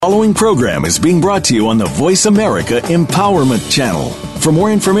Following program is being brought to you on the Voice America Empowerment Channel. For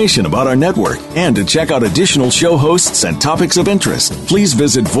more information about our network and to check out additional show hosts and topics of interest, please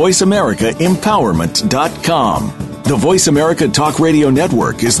visit voiceamericaempowerment.com. The Voice America Talk Radio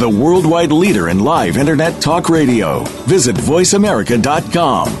Network is the worldwide leader in live Internet talk radio. Visit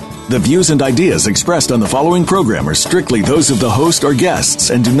voiceamerica.com. The views and ideas expressed on the following program are strictly those of the host or guests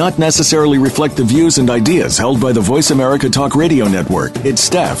and do not necessarily reflect the views and ideas held by the Voice America Talk Radio Network, its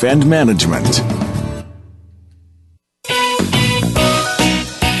staff, and management.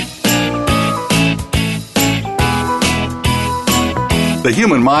 The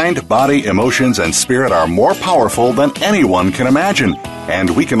human mind, body, emotions, and spirit are more powerful than anyone can imagine, and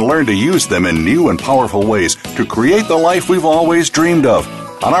we can learn to use them in new and powerful ways to create the life we've always dreamed of.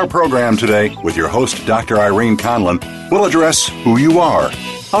 On our program today, with your host, Dr. Irene Conlon, we'll address who you are,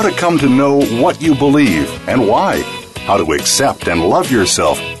 how to come to know what you believe and why, how to accept and love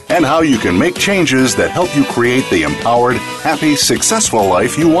yourself, and how you can make changes that help you create the empowered, happy, successful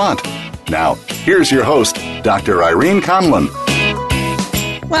life you want. Now, here's your host, Dr. Irene Conlon.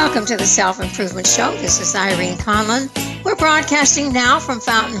 Welcome to the Self-Improvement Show. This is Irene Conlon. We're broadcasting now from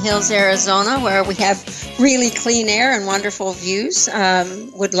Fountain Hills, Arizona, where we have really clean air and wonderful views.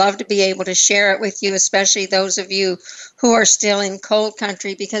 Would love to be able to share it with you, especially those of you who are still in cold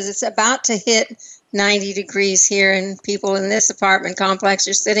country, because it's about to hit 90 degrees here, and people in this apartment complex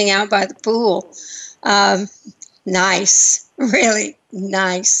are sitting out by the pool. Nice, really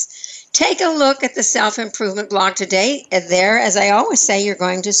nice. Take a look at the Self-Improvement blog today. There, as I always say, you're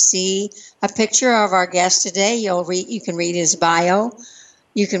going to see a picture of our guest today. You can read his bio.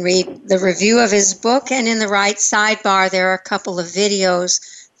 You can read the review of his book. And in the right sidebar, there are a couple of videos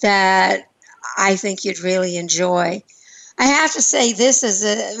that I think you'd really enjoy. I have to say this as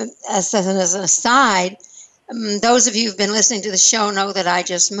an aside. Those of you who've been listening to the show know that I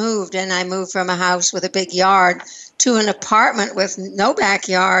just moved, and I moved from a house with a big yard to an apartment with no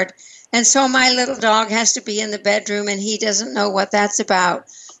backyard. And so my little dog has to be in the bedroom, and he doesn't know what that's about.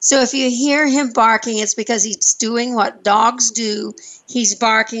 So if you hear him barking, it's because he's doing what dogs do. He's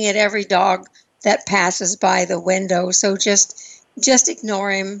barking at every dog that passes by the window. So just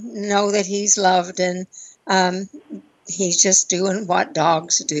ignore him. Know that he's loved, and he's just doing what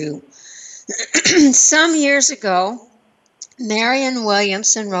dogs do. Some years ago, Marianne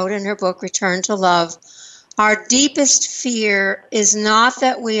Williamson wrote in her book, Return to Love, our deepest fear is not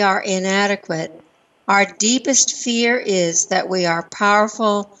that we are inadequate. Our deepest fear is that we are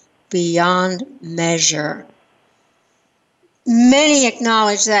powerful beyond measure. Many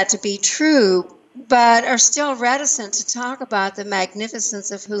acknowledge that to be true, but are still reticent to talk about the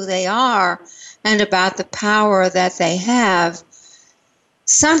magnificence of who they are and about the power that they have.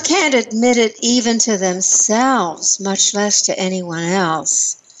 Some can't admit it even to themselves, much less to anyone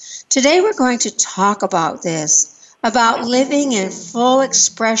else. Today we're going to talk about this, about living in full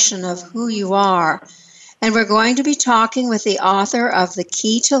expression of who you are. And we're going to be talking with the author of The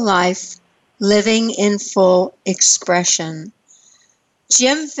Key to Life, Living in Full Expression.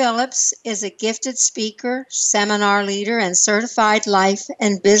 Jim Phillips is a gifted speaker, seminar leader, and certified life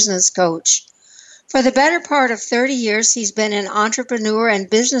and business coach. For the better part of 30 years, he's been an entrepreneur and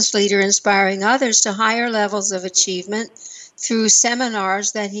business leader, inspiring others to higher levels of achievement through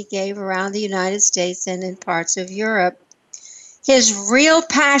seminars that he gave around the United States and in parts of Europe. His real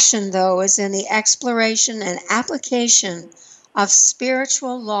passion, though, is in the exploration and application of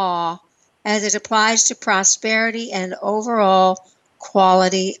spiritual law as it applies to prosperity and overall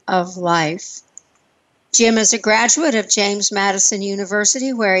quality of life. Jim is a graduate of James Madison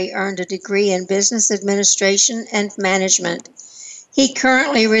University, where he earned a degree in business administration and management. He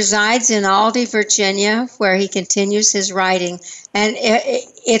currently resides in Aldie, Virginia, where he continues his writing, and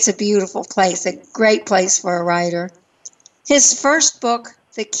it's a beautiful place, a great place for a writer. His first book,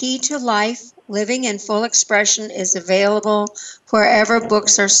 The Key to Life, Living in Full Expression, is available wherever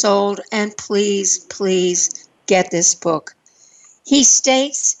books are sold, and please, please get this book. He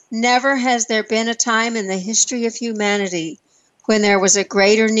states, never has there been a time in the history of humanity when there was a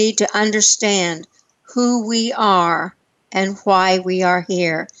greater need to understand who we are and why we are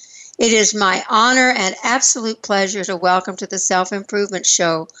here. It is my honor and absolute pleasure to welcome to the Self-Improvement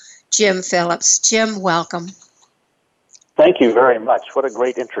Show, Jim Phillips. Jim, welcome. Thank you very much. What a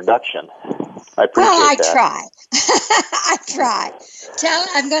great introduction. I appreciate that. Try. I try.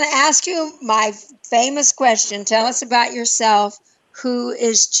 I'm going to ask you my famous question. Tell us about yourself. Who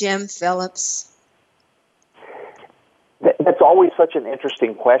is Jim Phillips? That's always such an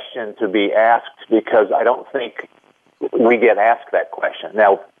interesting question to be asked, because I don't think we get asked that question.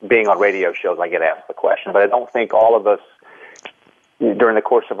 Now, being on radio shows, I get asked the question, but I don't think all of us during the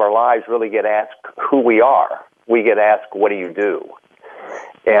course of our lives, really get asked who we are. We get asked, what do you do?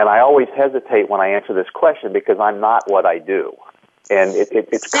 And I always hesitate when I answer this question because I'm not what I do. And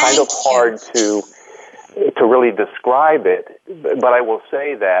it's kind of hard to really describe it. But I will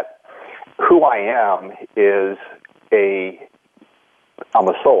say that who I am is I'm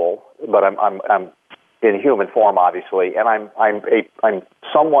a soul, but I'm in human form, obviously, and I'm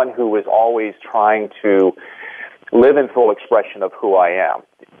someone who is always trying to live in full expression of who I am.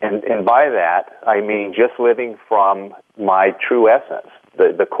 And by that, I mean just living from my true essence,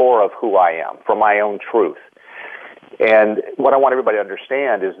 the core of who I am, from my own truth. And what I want everybody to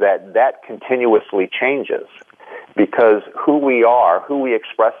understand is that continuously changes, because who we are, who we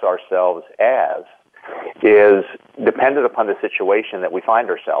express ourselves as, is dependent upon the situation that we find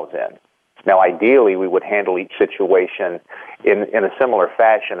ourselves in. Now, ideally, we would handle each situation in a similar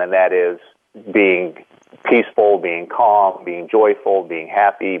fashion, and that is being peaceful, being calm, being joyful, being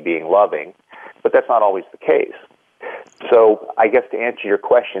happy, being loving. But that's not always the case. So I guess to answer your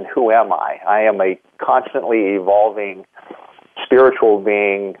question, who am I? I am a constantly evolving spiritual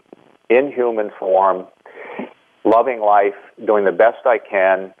being in human form, loving life, doing the best I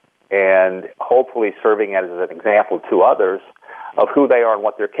can, and hopefully serving as an example to others of who they are and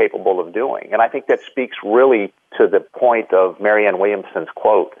what they're capable of doing. And I think that speaks really to the point of Marianne Williamson's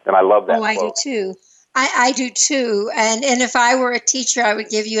quote, and I love that quote. I do too. I do too. And if I were a teacher, I would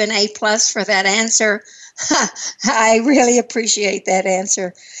give you an A+ for that answer. I really appreciate that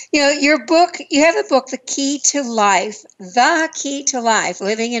answer. You know, your book, you have the book, The Key to Life,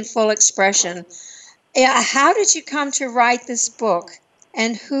 Living in Full Expression. How did you come to write this book,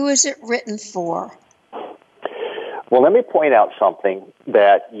 and who is it written for? Well, let me point out something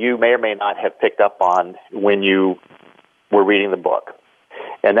that you may or may not have picked up on when you were reading the book,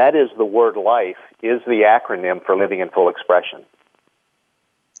 and that is the word life is the acronym for living in full expression.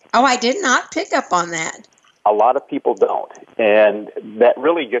 Oh, I did not pick up on that. A lot of people don't, and that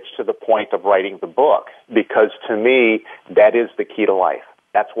really gets to the point of writing the book, because to me, that is the key to life.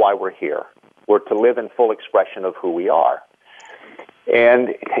 That's why we're here. We're to live in full expression of who we are. And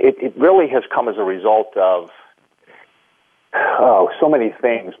it really has come as a result of so many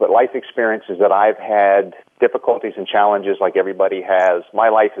things, but life experiences that I've had, difficulties and challenges like everybody has. My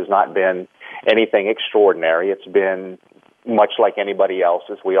life has not been anything extraordinary. It's been much like anybody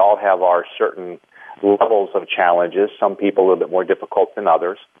else's. We all have our certain levels of challenges, some people a little bit more difficult than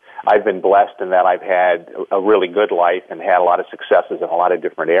others. I've been blessed in that I've had a really good life and had a lot of successes in a lot of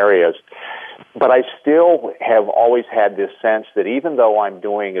different areas. But I still have always had this sense that even though I'm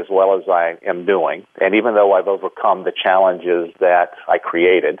doing as well as I am doing, and even though I've overcome the challenges that I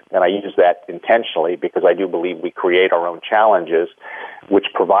created, and I use that intentionally because I do believe we create our own challenges, which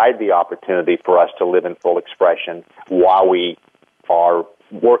provide the opportunity for us to live in full expression while we are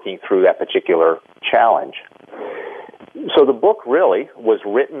working through that particular challenge. So the book really was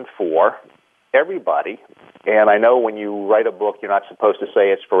written for everybody, and I know when you write a book, you're not supposed to say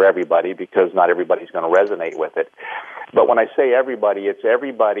it's for everybody because not everybody's going to resonate with it. But when I say everybody, it's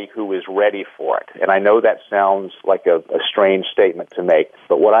everybody who is ready for it. And I know that sounds like a strange statement to make,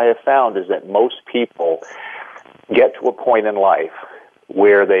 but what I have found is that most people get to a point in life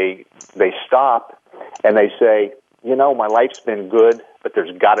where they stop and they say, you know, my life's been good, but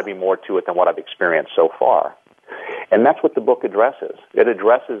there's got to be more to it than what I've experienced so far. And that's what the book addresses. It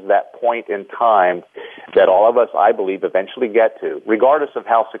addresses that point in time that all of us, I believe, eventually get to, regardless of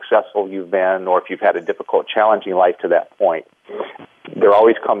how successful you've been or if you've had a difficult, challenging life to that point. There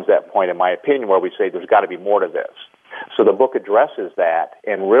always comes that point, in my opinion, where we say there's got to be more to this. So the book addresses that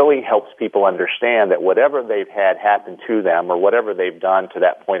and really helps people understand that whatever they've had happen to them or whatever they've done to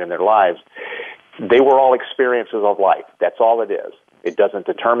that point in their lives, they were all experiences of life. That's all it is. It doesn't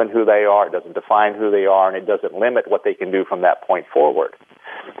determine who they are, it doesn't define who they are, and it doesn't limit what they can do from that point forward.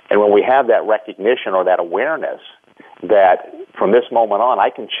 And when we have that recognition or that awareness that from this moment on I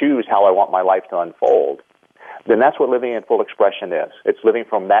can choose how I want my life to unfold, then that's what living in full expression is. It's living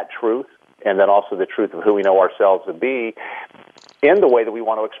from that truth and then also the truth of who we know ourselves to be in the way that we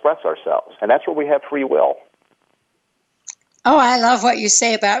want to express ourselves. And that's where we have free will. Oh, I love what you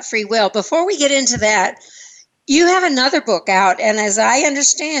say about free will. Before we get into that, you have another book out, and as I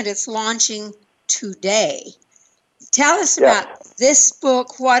understand, it's launching today. Tell us about this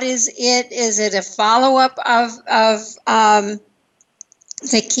book. What is it? Is it a follow-up of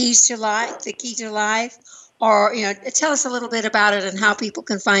The Key to Life? Or, you know, tell us a little bit about it and how people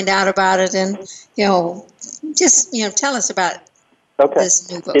can find out about it, and, you know, just, you know, tell us about this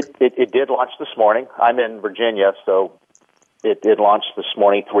new book. It did launch this morning. I'm in Virginia, so it did launch this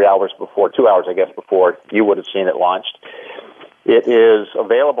morning 2 hours, I guess, before you would have seen it launched. It is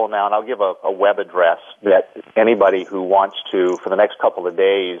available now, and I'll give a web address that anybody who wants to, for the next couple of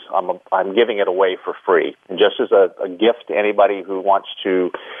days, I'm giving it away for free. And just as a gift to anybody who wants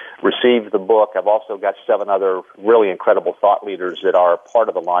to receive the book, I've also got 7 other really incredible thought leaders that are part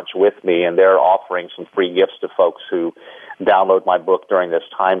of the launch with me, and they're offering some free gifts to folks who download my book during this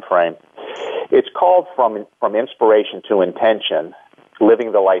time frame. It's called From Inspiration to Intention,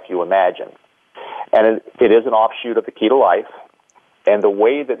 Living the Life You Imagine. And it is an offshoot of The Key to Life. And the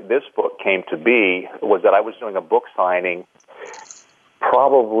way that this book came to be was that I was doing a book signing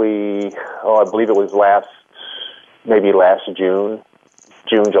probably, I believe it was last June,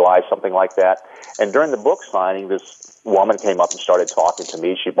 July, something like that. And during the book signing, this woman came up and started talking to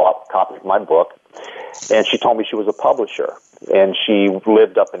me. She bought a copy of my book, and she told me she was a publisher. And she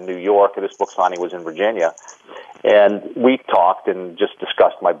lived up in New York, and this book signing was in Virginia. And we talked and just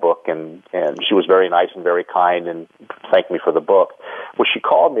discussed my book, and she was very nice and very kind and thanked me for the book. Well, she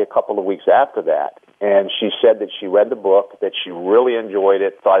called me a couple of weeks after that, and she said that she read the book, that she really enjoyed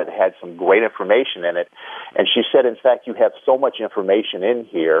it, thought it had some great information in it. And she said, in fact, you have so much information in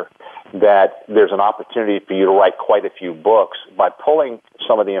here that there's an opportunity for you to write quite a few books by pulling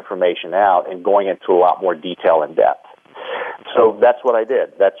some of the information out and going into a lot more detail and depth. So that's what I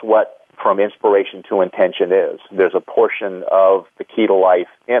did. That's what From Inspiration to Intention is. There's a portion of The Key to Life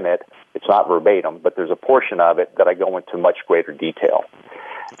in it. It's not verbatim, but there's a portion of it that I go into much greater detail.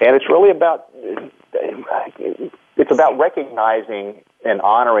 And it's really about recognizing and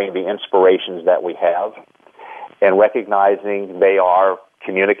honoring the inspirations that we have, and recognizing they are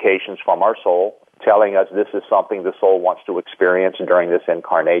communications from our soul telling us this is something the soul wants to experience during this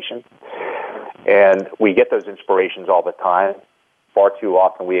incarnation. And we get those inspirations all the time. Far too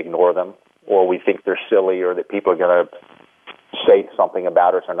often we ignore them, or we think they're silly, or that people are going to say something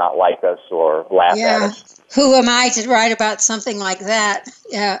about us or not like us or laugh at us. Who am I to write about something like that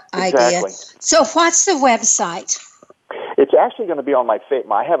idea? Exactly. So what's the website? It's actually going to be on I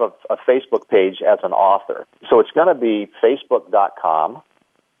have a Facebook page as an author. So it's going to be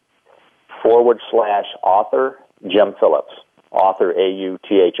facebook.com/author Jim Phillips, author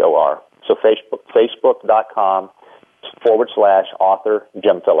AUTHOR. So facebook.com/author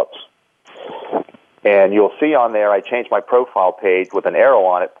Jim Phillips. And you'll see on there, I changed my profile page with an arrow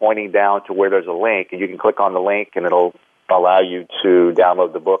on it pointing down to where there's a link, and you can click on the link and it'll allow you to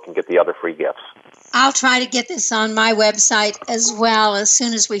download the book and get the other free gifts. I'll try to get this on my website as well as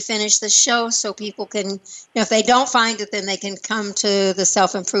soon as we finish the show, so people can, if they don't find it, then they can come to the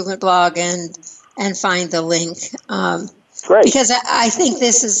Self-Improvement blog and find the link. Great. Because I think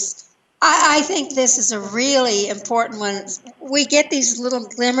this is a really important one. We get these little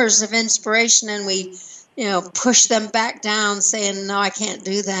glimmers of inspiration, and we, push them back down, saying, "No, I can't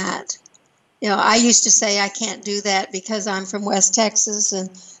do that." I used to say I can't do that because I'm from West Texas, and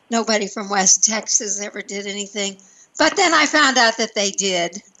nobody from West Texas ever did anything. But then I found out that they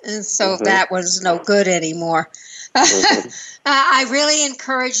did, and so that was no good anymore. I really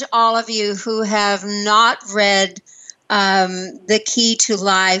encourage all of you who have not read The Key to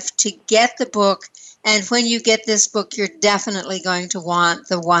Life to get the book. And when you get this book, you're definitely going to want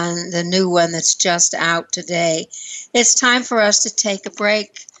the new one that's just out today. It's time for us to take a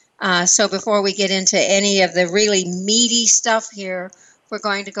break. So before we get into any of the really meaty stuff here, we're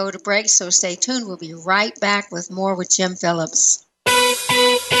going to go to break. So stay tuned. We'll be right back with more with Jim Phillips.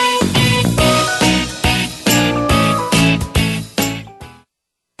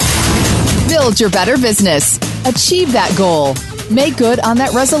 Build your better business. Achieve that goal. Make good on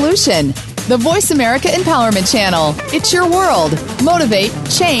that resolution. The Voice America Empowerment Channel. It's your world. Motivate,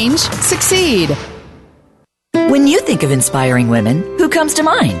 change, succeed. When you think of inspiring women, who comes to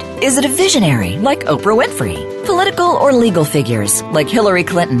mind? Is it a visionary like Oprah Winfrey? Political or legal figures like Hillary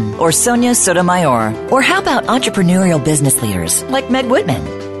Clinton or Sonia Sotomayor? Or how about entrepreneurial business leaders like Meg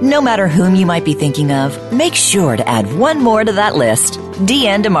Whitman? No matter whom you might be thinking of, make sure to add one more to that list,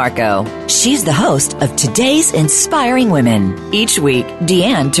 Deanne DeMarco. She's the host of Today's Inspiring Women. Each week,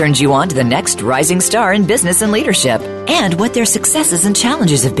 Deanne turns you on to the next rising star in business and leadership and what their successes and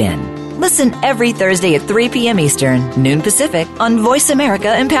challenges have been. Listen every Thursday at 3 p.m. Eastern, noon Pacific, on Voice America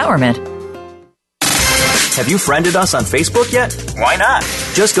Empowerment. Have you friended us on Facebook yet? Why not?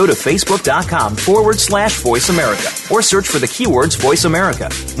 Just go to facebook.com/Voice America or search for the keywords Voice America.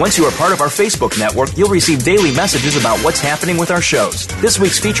 Once you are part of our Facebook network, you'll receive daily messages about what's happening with our shows, this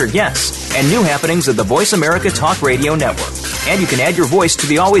week's featured guests, and new happenings at the Voice America Talk Radio Network. And you can add your voice to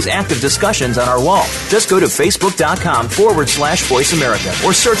the always active discussions on our wall. Just go to facebook.com/Voice America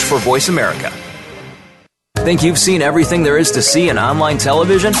or search for Voice America. Think you've seen everything there is to see in online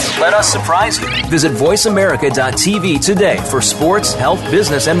television? Let us surprise you. Visit voiceamerica.tv today for sports, health,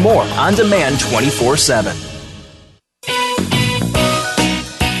 business, and more on demand 24/7.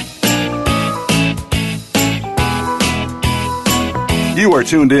 You are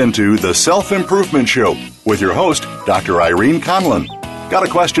tuned in to The Self-Improvement Show with your host, Dr. Irene Conlon. Got a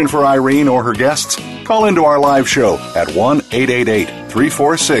question for Irene or her guests? Call into our live show at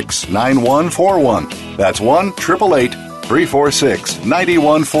 1-888-346-9141. That's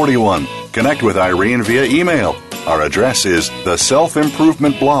 1-888-346-9141. Connect with Irene via email. Our address is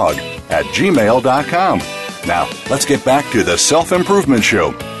theselfimprovementblog@gmail.com. Now, let's get back to The Self-Improvement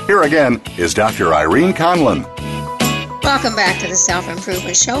Show. Here again is Dr. Irene Conlon. Welcome back to the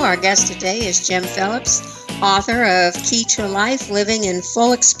Self-Improvement Show. Our guest today is Jim Phillips, author of Key to Life, Living in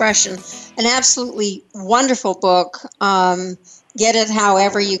Full Expression. An absolutely wonderful book. Get it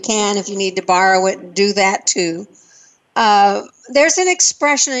however you can. If you need to borrow it, do that too. There's an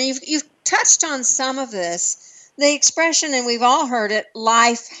expression, and you've touched on some of this. The expression, and we've all heard it,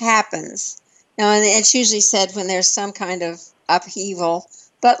 life happens. And it's usually said when there's some kind of upheaval,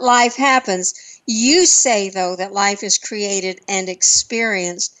 but life happens. You say, though, that life is created and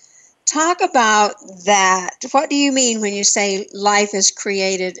experienced. Talk about that. What do you mean when you say life is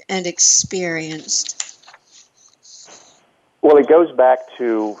created and experienced? Well, it goes back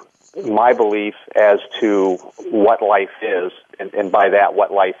to my belief as to what life is, and by that,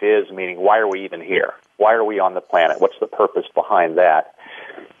 what life is, meaning why are we even here? Why are we on the planet? What's the purpose behind that?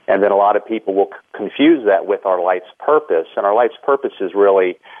 And then a lot of people will confuse that with our life's purpose, and our life's purpose is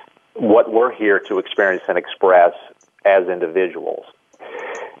really what we're here to experience and express as individuals.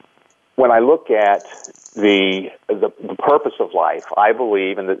 When I look at the purpose of life, I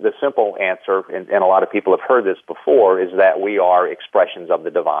believe, and the simple answer, and a lot of people have heard this before, is that we are expressions of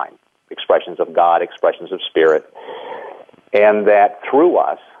the divine, expressions of God, expressions of Spirit, and that through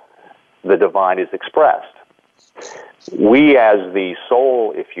us, the divine is expressed. We, as the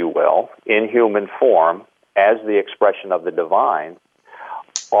soul, if you will, in human form, as the expression of the divine,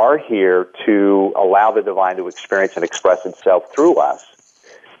 are here to allow the divine to experience and express itself through us,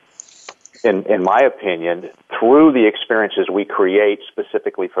 in my opinion, through the experiences we create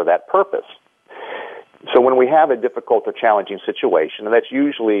specifically for that purpose. So when we have a difficult or challenging situation, and that's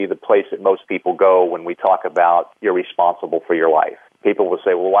usually the place that most people go when we talk about you're responsible for your life. People will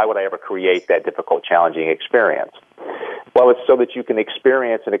say, well, why would I ever create that difficult, challenging experience? Well, it's so that you can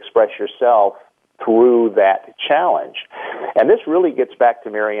experience and express yourself through that challenge. And this really gets back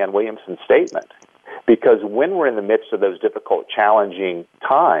to Marianne Williamson's statement, because when we're in the midst of those difficult, challenging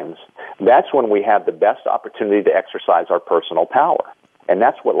times, that's when we have the best opportunity to exercise our personal power. And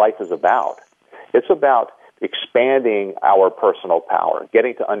that's what life is about. It's about expanding our personal power,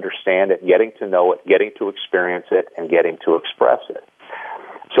 getting to understand it, getting to know it, getting to experience it, and getting to express it.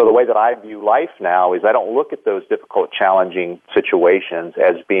 So the way that I view life now is I don't look at those difficult, challenging situations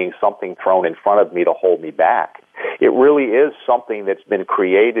as being something thrown in front of me to hold me back. It really is something that's been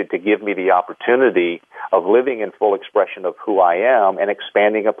created to give me the opportunity of living in full expression of who I am and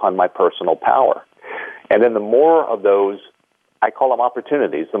expanding upon my personal power. And then the more of those, I call them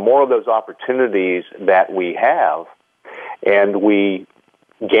opportunities, the more of those opportunities that we have, and we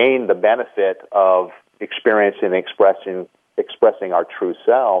gain the benefit of experiencing and expressing our true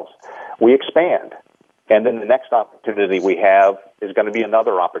selves, we expand. And then the next opportunity we have is going to be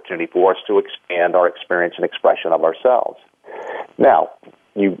another opportunity for us to expand our experience and expression of ourselves. Now,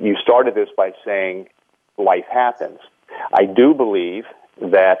 you started this by saying life happens. I do believe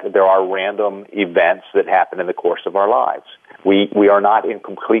that there are random events that happen in the course of our lives. We are not in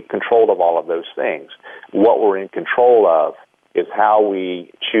complete control of all of those things. What we're in control of is how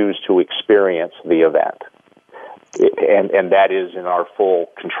we choose to experience the event. And that is in our full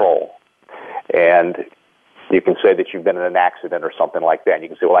control. And you can say that you've been in an accident or something like that, and you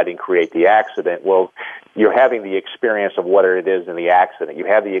can say, well, I didn't create the accident. Well, you're having the experience of what it is in the accident. You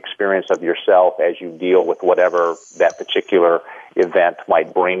have the experience of yourself as you deal with whatever that particular event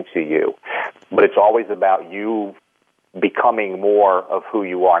might bring to you. But it's always about you becoming more of who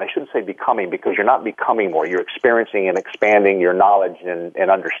you are. And I shouldn't say becoming, because you're not becoming more. You're experiencing and expanding your knowledge and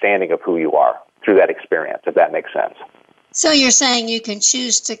understanding of who you are through that experience, if that makes sense. So you're saying you can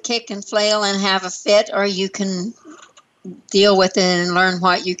choose to kick and flail and have a fit, or you can deal with it and learn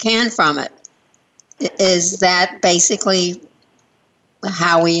what you can from it. Is that basically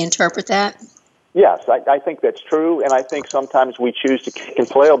how we interpret that? Yes, I think that's true, and I think sometimes we choose to kick and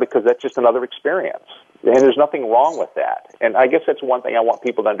flail because that's just another experience. And there's nothing wrong with that. And I guess that's one thing I want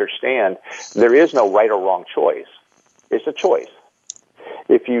people to understand. There is no right or wrong choice. It's a choice.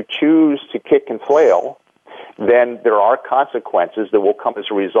 If you choose to kick and flail, then there are consequences that will come as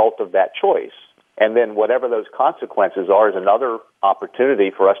a result of that choice. And then whatever those consequences are is another opportunity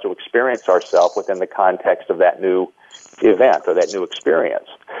for us to experience ourselves within the context of that new event or that new experience.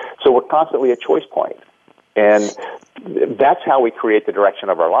 So we're constantly a choice point. And that's how we create the direction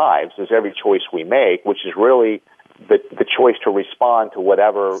of our lives, is every choice we make, which is really the choice to respond to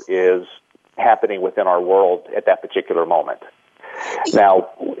whatever is happening within our world at that particular moment. Now,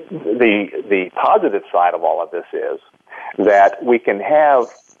 the positive side of all of this is that we can have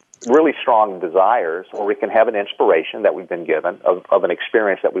really strong desires, or we can have an inspiration that we've been given of an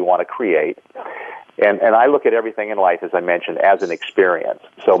experience that we want to create. And I look at everything in life, as I mentioned, as an experience.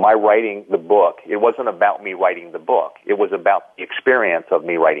 So my writing the book, it wasn't about me writing the book. It was about the experience of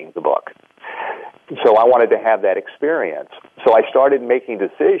me writing the book. So I wanted to have that experience. So I started making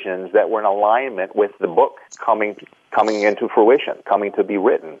decisions that were in alignment with the book coming into fruition, coming to be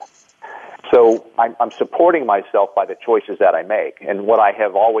written. So I'm supporting myself by the choices that I make. And what I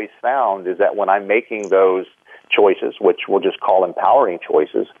have always found is that when I'm making those choices, which we'll just call empowering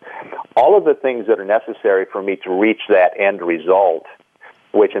choices, all of the things that are necessary for me to reach that end result,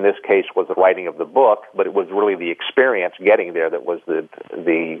 which in this case was the writing of the book, but it was really the experience getting there that was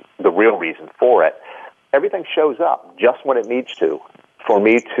the real reason for it, everything shows up just when it needs to, for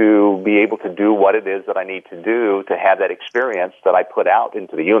me to be able to do what it is that I need to do to have that experience that I put out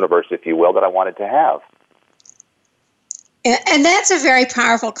into the universe, if you will, that I wanted to have. And that's a very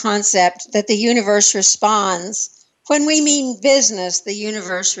powerful concept, that the universe responds. When we mean business, the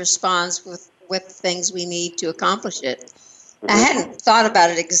universe responds with things we need to accomplish it. Mm-hmm. I hadn't thought about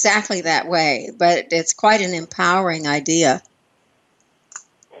it exactly that way, but it's quite an empowering idea.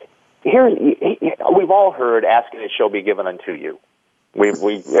 We've all heard, ask and it shall be given unto you.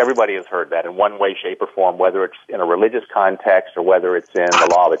 Everybody has heard that in one way, shape, or form, whether it's in a religious context or whether it's in the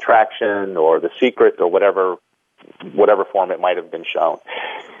law of attraction or The Secret or whatever form it might have been shown.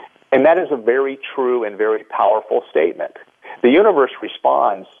 And that is a very true and very powerful statement. The universe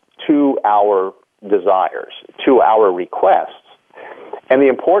responds to our desires, to our requests. And the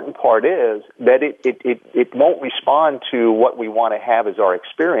important part is that it won't respond to what we want to have as our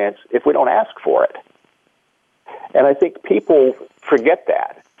experience if we don't ask for it. And I think people forget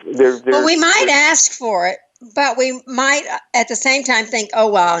that. Well, we might ask for it, but we might at the same time think,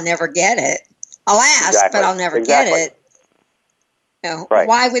 oh, well, I'll never get it. I'll ask, but I'll never get it. You know, right.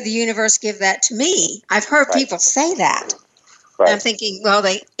 Why would the universe give that to me? I've heard people say that. Right. And I'm thinking, well,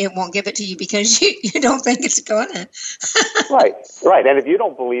 it won't give it to you because you don't think it's going to. Right. And if you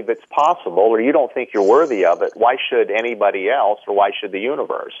don't believe it's possible or you don't think you're worthy of it, why should anybody else or why should the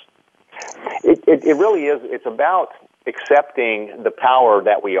universe? It really is. It's about accepting the power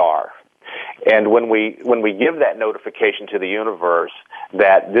that we are. And when we give that notification to the universe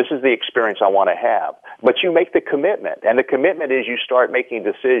that this is the experience I want to have, but you make the commitment, and the commitment is you start making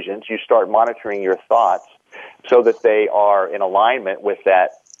decisions, you start monitoring your thoughts so that they are in alignment with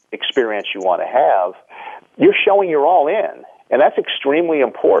that experience you want to have, you're showing you're all in. And that's extremely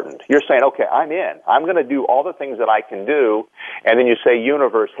important. You're saying, okay, I'm in. I'm going to do all the things that I can do. And then you say,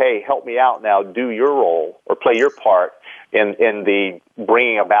 universe, hey, help me out now. Do your role or play your part in the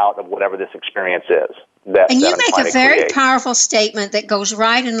bringing about of whatever this experience is. And you make a very powerful statement that goes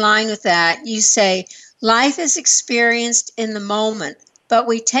right in line with that. You say, life is experienced in the moment, but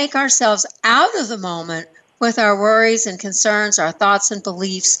we take ourselves out of the moment with our worries and concerns, our thoughts and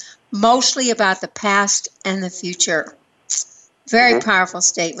beliefs, mostly about the past and the future. Very powerful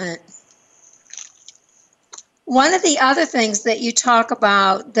statement. One of the other things that you talk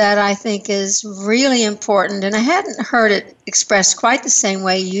about that I think is really important, and I hadn't heard it expressed quite the same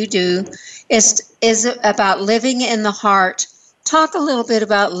way you do, is about living in the heart. Talk a little bit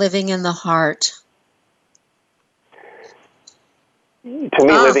about living in the heart. To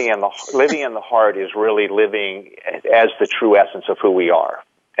me, living in the heart is really living as the true essence of who we are.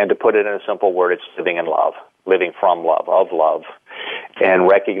 And to put it in a simple word, it's living in love, living from love, of love, and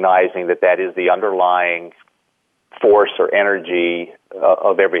recognizing that that is the underlying force or energy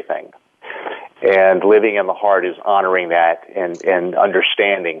of everything. And living in the heart is honoring that and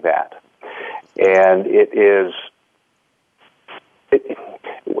understanding that. And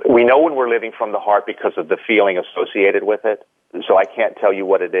we know when we're living from the heart because of the feeling associated with it. So I can't tell you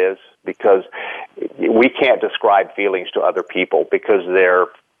what it is because we can't describe feelings to other people because they're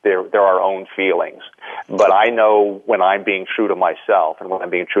our own feelings. But I know when I'm being true to myself, and when I'm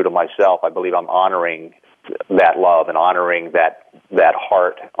being true to myself, I believe I'm honoring that love and honoring that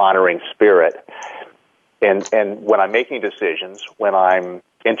heart, honoring spirit. And when I'm making decisions, when I'm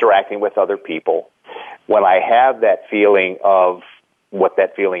interacting with other people, when I have that feeling of what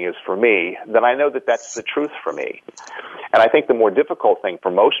that feeling is for me, then I know that that's the truth for me. And I think the more difficult thing for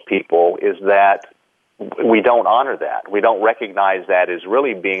most people is that we don't honor that. We don't recognize that as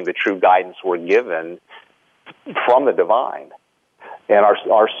really being the true guidance we're given from the divine. And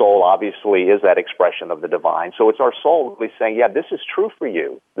our soul obviously is that expression of the divine. So it's our soul really saying, yeah, this is true for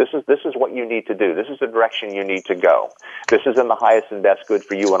you. This is what you need to do. This is the direction you need to go. This is in the highest and best good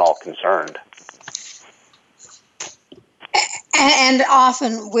for you and all concerned. And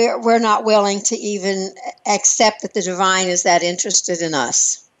often we're not willing to even accept that the divine is that interested in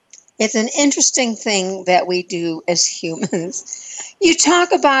us. It's an interesting thing that we do as humans. You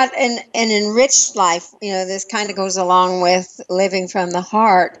talk about an enriched life. This kind of goes along with living from the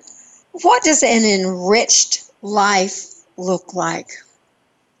heart. What does an enriched life look like?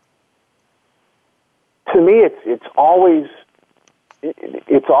 To me, it's always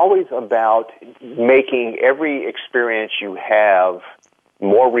about making every experience you have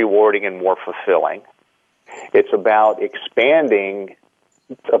more rewarding and more fulfilling. It's about expanding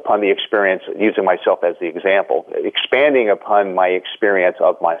upon the experience, using myself as the example, expanding upon my experience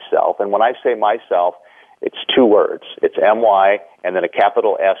of myself. And when I say myself, it's two words. It's M-Y and then a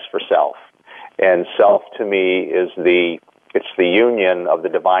capital S for self. And self to me is the union of the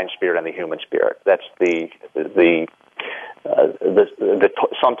divine spirit and the human spirit. That's the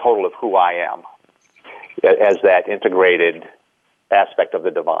sum total of who I am as that integrated aspect of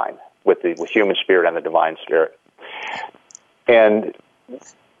the divine with human spirit and the divine spirit. And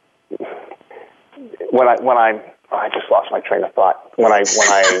when I just lost my train of thought. When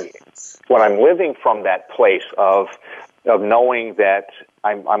I'm living from that place of knowing that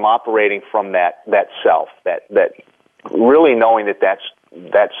I'm operating from that self, that really knowing that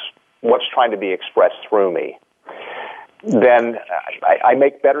that's what's trying to be expressed through me, then I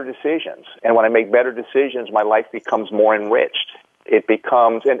make better decisions. And when I make better decisions, my life becomes more enriched. It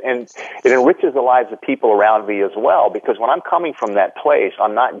becomes, and it enriches the lives of people around me as well, because when I'm coming from that place,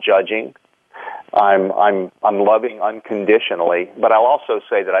 I'm not judging. I'm loving unconditionally, but I'll also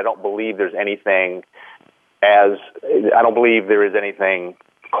say that I don't believe there is anything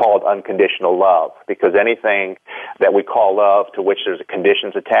called unconditional love, because anything that we call love to which there's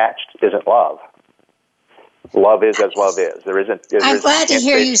conditions attached isn't love. Love is as love is. I'm glad to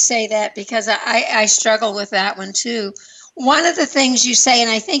hear you say that, because I struggle with that one too. One of the things you say, and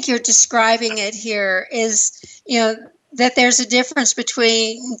I think you're describing it here, is, that there's a difference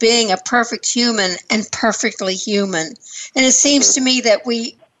between being a perfect human and perfectly human. And it seems to me that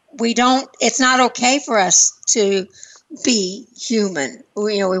we don't, it's not okay for us to be human.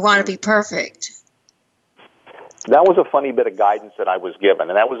 We want to be perfect. That was a funny bit of guidance that I was given,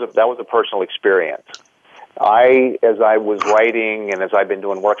 and that was a personal experience. As I was writing and as I've been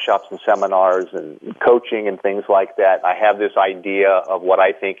doing workshops and seminars and coaching and things like that, I have this idea of what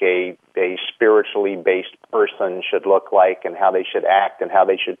I think a spiritually based person should look like and how they should act and how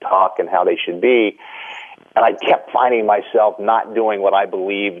they should talk and how they should be. And I kept finding myself not doing what I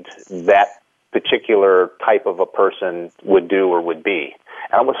believed that particular type of a person would do or would be.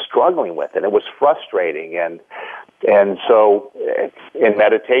 And I was struggling with it. It was frustrating. And so in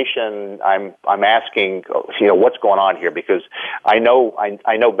meditation, I'm asking, what's going on here? Because I know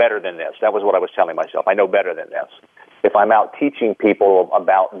better than this. That was what I was telling myself. I know better than this. If I'm out teaching people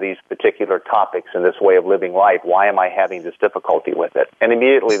about these particular topics and this way of living life, why am I having this difficulty with it? And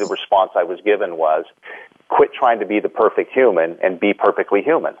immediately the response I was given was, quit trying to be the perfect human and be perfectly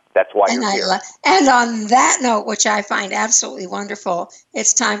human. That's why you're here. And on that note, which I find absolutely wonderful,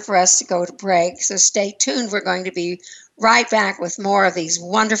 it's time for us to go to break. So stay tuned. We're going to be right back with more of these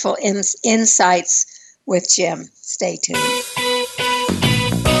wonderful insights with Jim. Stay tuned.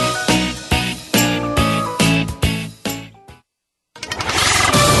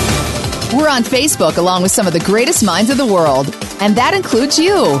 We're on Facebook along with some of the greatest minds of the world, and that includes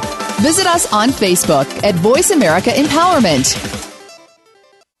you. Visit us on Facebook at Voice America Empowerment.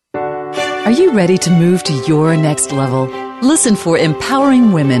 Are you ready to move to your next level? Listen for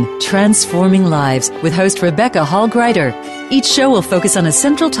Empowering Women, Transforming Lives with host Rebecca Hall-Greider. Each show will focus on a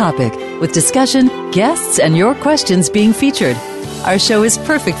central topic with discussion, guests, and your questions being featured. Our show is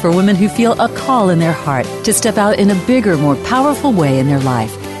perfect for women who feel a call in their heart to step out in a bigger, more powerful way in their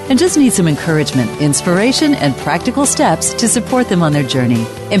life and just need some encouragement, inspiration, and practical steps to support them on their journey.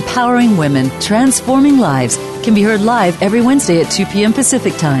 Empowering Women, Transforming Lives can be heard live every Wednesday at 2 p.m.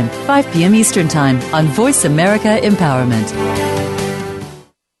 Pacific Time, 5 p.m. Eastern Time on Voice America Empowerment.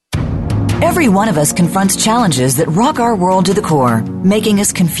 Every one of us confronts challenges that rock our world to the core, making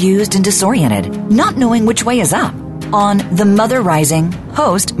us confused and disoriented, not knowing which way is up. On The Mother Rising,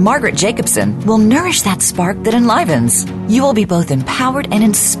 host Margaret Jacobson will nourish that spark that enlivens. You will be both empowered and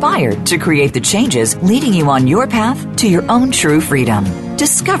inspired to create the changes leading you on your path to your own true freedom.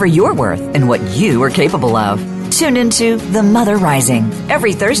 Discover your worth and what you are capable of. Tune into The Mother Rising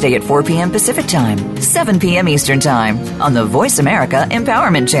every Thursday at 4 p.m. Pacific Time, 7 p.m. Eastern Time on the Voice America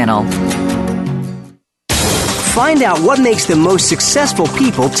Empowerment Channel. Find out what makes the most successful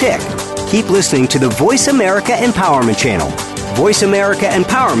people tick. Keep listening to the Voice America Empowerment Channel,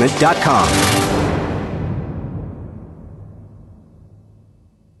 voiceamericaempowerment.com.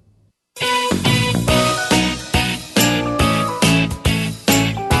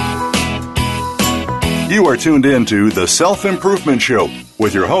 You are tuned in to The Self-Improvement Show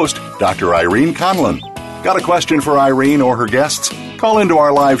with your host, Dr. Irene Conlon. Got a question for Irene or her guests? Call into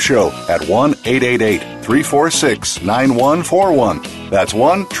our live show at 1-888-346-9141. That's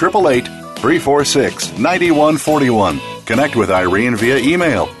 1-888-346-9141. Connect with Irene via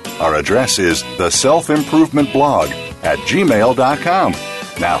email. Our address is theselfimprovementblog@gmail.com.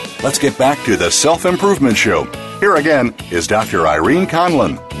 Now, let's get back to The Self-Improvement Show. Here again is Dr. Irene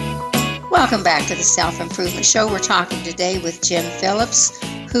Conlon. Welcome back to the Self-Improvement Show. We're talking today with Jim Phillips,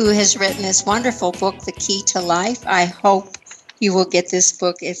 who has written this wonderful book, The Key to Life. I hope you will get this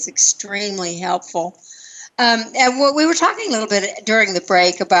book. It's extremely helpful. And we were talking a little bit during the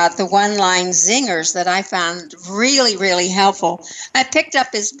break about the one-line zingers that I found really, really helpful. I picked up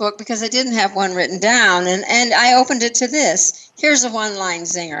his book because I didn't have one written down, and I opened it to this. Here's a one-line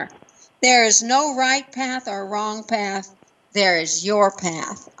zinger. There is no right path or wrong path. There is your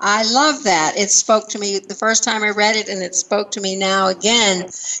path. I love that. It spoke to me the first time I read it, and it spoke to me now again.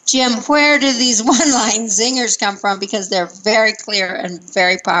 Jim, where do these one-line zingers come from? Because they're very clear and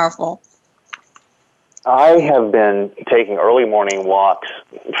very powerful. I have been taking early morning walks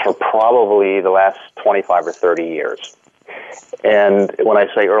for probably the last 25 or 30 years. And when I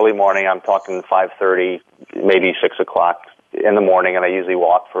say early morning, I'm talking 5:30, maybe 6 o'clock in the morning, and I usually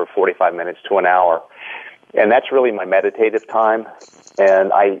walk for 45 minutes to an hour. And that's really my meditative time,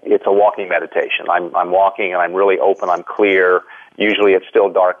 and it's a walking meditation. I'm walking, and I'm really open, I'm clear. Usually it's still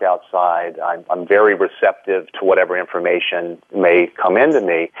dark outside. I'm very receptive to whatever information may come into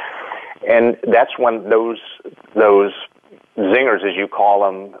me. And that's when those zingers, as you call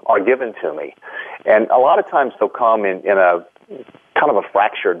them, are given to me. And a lot of times they'll come in a kind of a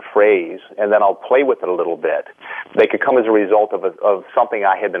fractured phrase, and then I'll play with it a little bit. They could come as a result of something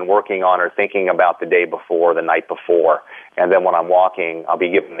I had been working on or thinking about the day before, the night before, and then when I'm walking, I'll be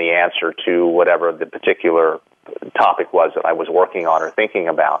given the answer to whatever the particular topic was that I was working on or thinking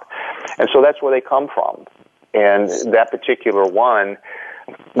about. And so that's where they come from. And that particular one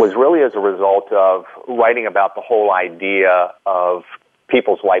was really as a result of writing about the whole idea of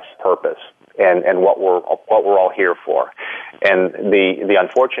people's life's purpose and what we're all here for. And the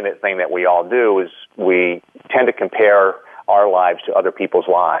unfortunate thing that we all do is we tend to compare our lives to other people's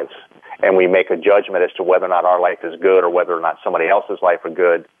lives, and we make a judgment as to whether or not our life is good or whether or not somebody else's life is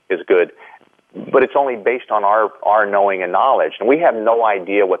good. But it's only based on our knowing and knowledge, and we have no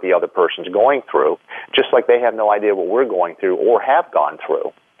idea what the other person's going through, just like they have no idea what we're going through or have gone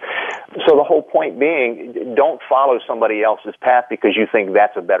through. So the whole point being, don't follow somebody else's path because you think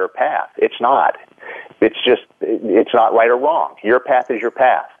that's a better path. It's not. It's not right or wrong. Your path is your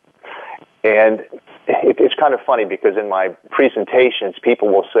path. And it's kind of funny because in my presentations, people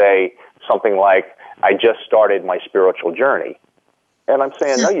will say something like, I just started my spiritual journey. And I'm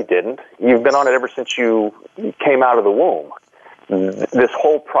saying, no, you didn't. You've been on it ever since you came out of the womb. This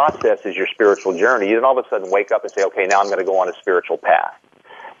whole process is your spiritual journey. You don't all of a sudden wake up and say, okay, now I'm going to go on a spiritual path.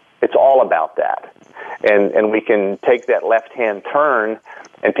 It's all about that. And we can take that left-hand turn,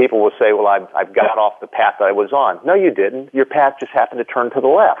 and people will say, well, I've got off the path that I was on. No, you didn't. Your path just happened to turn to the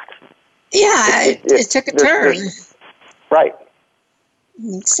left. Yeah, it took a turn. Right.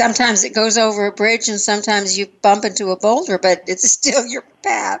 Sometimes it goes over a bridge, and sometimes you bump into a boulder, but it's still your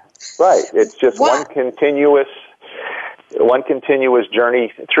path. Right. It's just one continuous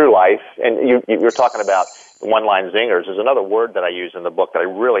journey through life. And you're talking about one-line zingers. There's another word that I use in the book that I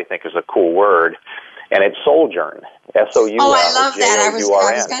really think is a cool word, and it's sojourn. S-O-U-L. Oh, I love that.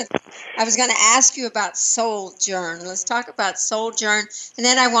 I was going to ask you about sojourn. Let's talk about sojourn, and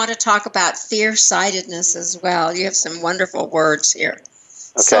then I want to talk about fiersightedness as well. You have some wonderful words here.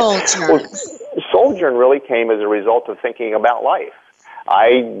 Okay. Sojourn. Well, sojourn really came as a result of thinking about life.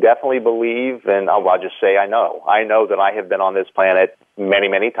 I definitely believe, and I'll just say I know that I have been on this planet many,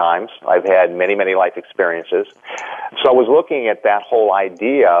 many times. I've had many, many life experiences. So I was looking at that whole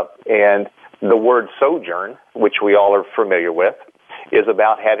idea, and the word sojourn, which we all are familiar with, is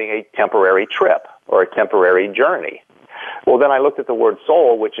about having a temporary trip. or a temporary journey. Well, then I looked at the word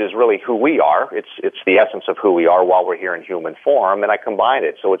soul, which is really who we are. It's the essence of who we are while we're here in human form, and I combined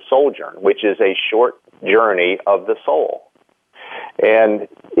it. So it's sojourn, which is a short journey of the soul. And,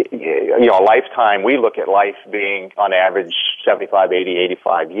 a lifetime, we look at life being on average 75, 80,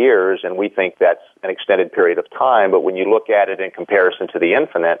 85 years, and we think that's an extended period of time. But when you look at it in comparison to the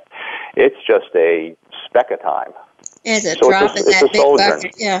infinite, it's just a speck of time. It's a drop in that big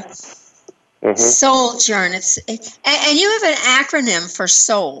bucket. Yeah. Mm-hmm. Sojourn. And you have an acronym for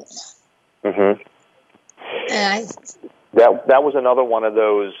soul. Mm-hmm. That was another one of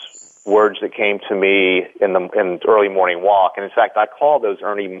those words that came to me in the early morning walk. And in fact, I call those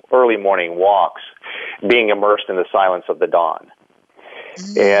early morning walks being immersed in the silence of the dawn.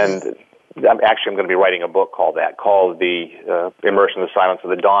 Mm-hmm. And I'm going to be writing a book called the Immersion in the Silence of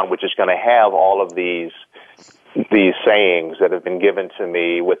the Dawn, which is going to have all of these sayings that have been given to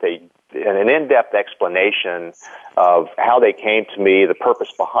me with an in-depth explanation of how they came to me, the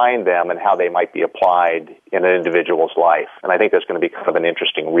purpose behind them, and how they might be applied in an individual's life. And I think that's going to be kind of an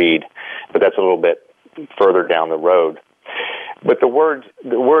interesting read, but that's a little bit further down the road. But the word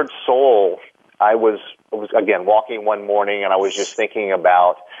soul, I was again walking one morning, and I was just thinking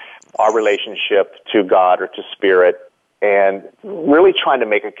about our relationship to God or to Spirit, and really trying to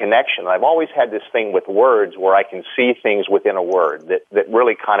make a connection. I've always had this thing with words where I can see things within a word that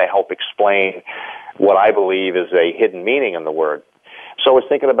really kind of help explain what I believe is a hidden meaning in the word. So I was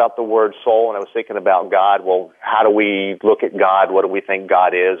thinking about the word soul, and I was thinking about God. Well, how do we look at God? What do we think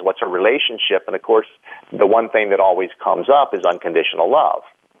God is? What's our relationship? And, of course, the one thing that always comes up is unconditional love.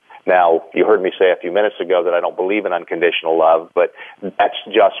 Now, you heard me say a few minutes ago that I don't believe in unconditional love, but that's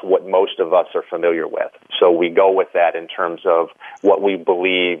just what most of us are familiar with. So we go with that in terms of what we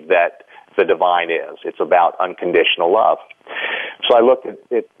believe that the divine is. It's about unconditional love. So I looked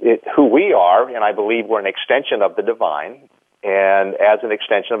at who we are, and I believe we're an extension of the divine. And as an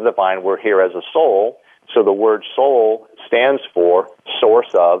extension of the divine, we're here as a soul. So the word soul stands for source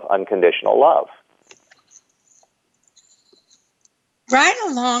of unconditional love. Right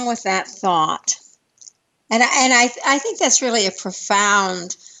along with that thought, and I think that's really a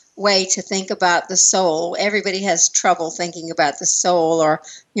profound way to think about the soul. Everybody has trouble thinking about the soul or,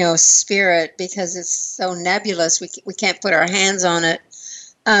 spirit because it's so nebulous. We can't put our hands on it.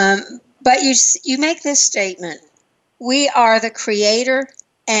 But you make this statement: we are the creator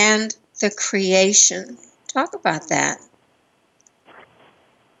and the creation. Talk about that.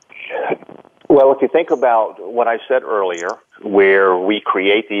 Well, if you think about what I said earlier, where we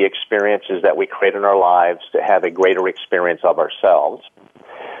create the experiences that we create in our lives to have a greater experience of ourselves.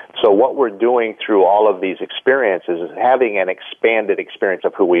 So what we're doing through all of these experiences is having an expanded experience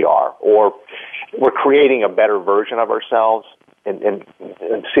of who we are, or we're creating a better version of ourselves. And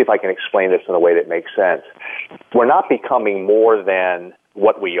see if I can explain this in a way that makes sense. We're not becoming more than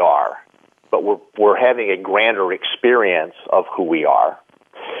what we are, but we're having a grander experience of who we are.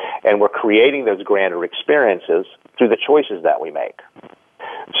 And we're creating those grander experiences through the choices that we make.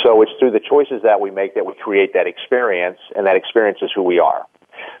 So it's through the choices that we make that we create that experience, and that experience is who we are.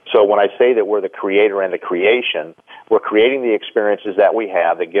 So when I say that we're the creator and the creation, we're creating the experiences that we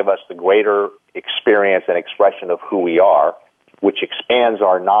have that give us the greater experience and expression of who we are, which expands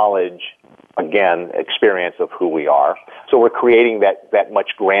our knowledge, again, experience of who we are. So we're creating that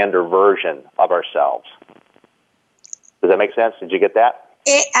much grander version of ourselves. Does that make sense? Did you get that?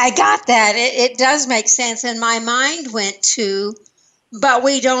 I got that. It does make sense. And my mind went to, but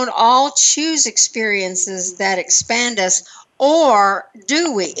we don't all choose experiences that expand us, or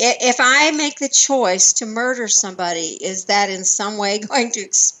do we? If I make the choice to murder somebody, is that in some way going to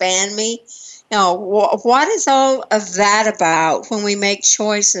expand me? What is all of that about when we make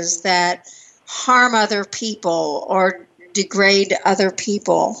choices that harm other people or degrade other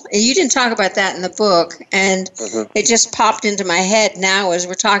people? And you didn't talk about that in the book, and It just popped into my head now as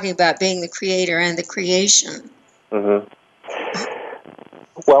we're talking about being the creator and the creation. Mm-hmm.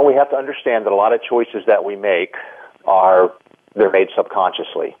 Well, we have to understand that a lot of choices that we make they're made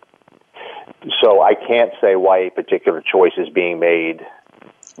subconsciously. So I can't say why a particular choice is being made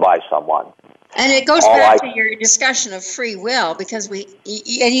by someone. And it goes back to your discussion of free will, because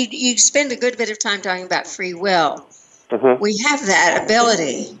you spend a good bit of time talking about free will. Mm-hmm. We have that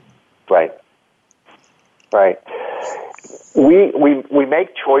ability. Right. We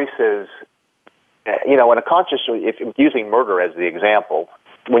make choices, in a conscious, if using murder as the example,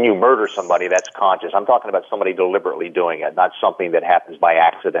 when you murder somebody, that's conscious. I'm talking about somebody deliberately doing it, not something that happens by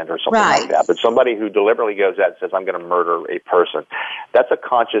accident or something like that. But somebody who deliberately goes out and says, I'm going to murder a person, that's a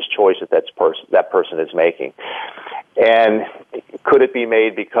conscious choice that person is making. And could it be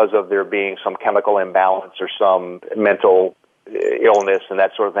made because of there being some chemical imbalance or some mental illness and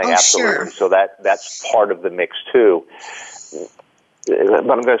that sort of thing? Oh, absolutely. Sure. So that's part of the mix too. But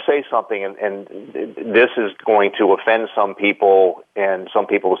I'm going to say something, and this is going to offend some people, and some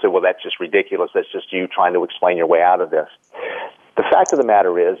people will say, well, that's just ridiculous. That's just you trying to explain your way out of this. The fact of the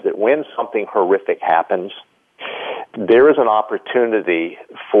matter is that when something horrific happens, there is an opportunity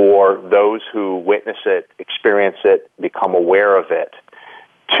for those who witness it, experience it, become aware of it,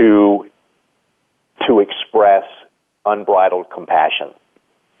 to express unbridled compassion.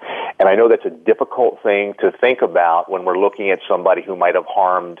 And I know that's a difficult thing to think about when we're looking at somebody who might have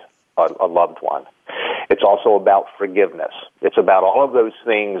harmed a loved one. It's also about forgiveness. It's about all of those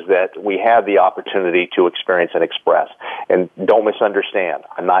things that we have the opportunity to experience and express. And don't misunderstand.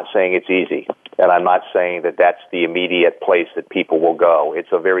 I'm not saying it's easy, and I'm not saying that that's the immediate place that people will go.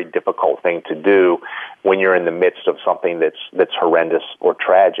 It's a very difficult thing to do when you're in the midst of something that's horrendous or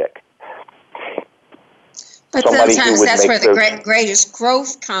tragic. But sometimes that's where the greatest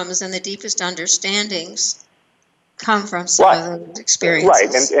growth comes, and the deepest understandings come from some of those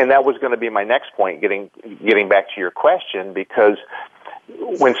experiences. Right, and that was going to be my next point, getting back to your question, because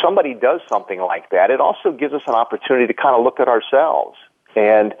when somebody does something like that, it also gives us an opportunity to kind of look at ourselves.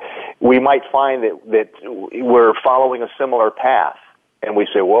 And we might find that we're following a similar path. And we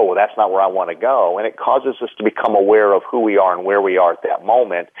say, whoa, well, that's not where I want to go. And it causes us to become aware of who we are and where we are at that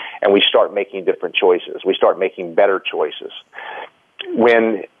moment, and we start making different choices. We start making better choices.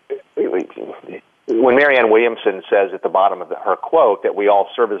 When Marianne Williamson says at the bottom of her quote that we all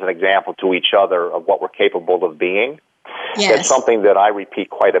serve as an example to each other of what we're capable of being, that's something that I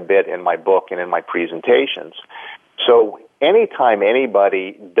repeat quite a bit in my book and in my presentations. So anytime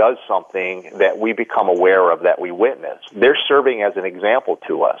anybody does something that we become aware of, that we witness, they're serving as an example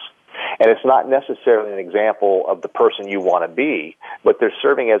to us. And it's not necessarily an example of the person you want to be, but they're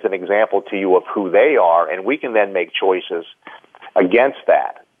serving as an example to you of who they are, and we can then make choices against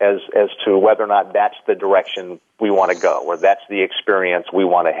that as to whether or not that's the direction we want to go, or that's the experience we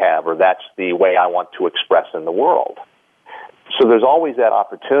want to have, or that's the way I want to express in the world. So there's always that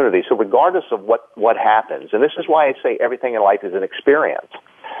opportunity. So regardless of what happens, and this is why I say everything in life is an experience,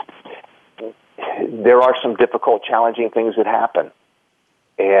 there are some difficult, challenging things that happen.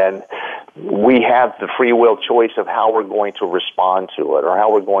 And we have the free will choice of how we're going to respond to it, or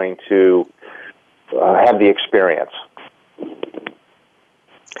how we're going to have the experience.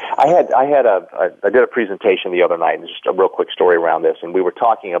 I did a presentation the other night, and just a real quick story around this, and we were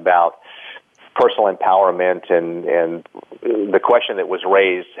talking about personal empowerment, and the question that was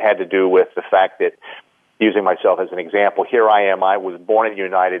raised had to do with the fact that, using myself as an example, here I am, I was born in the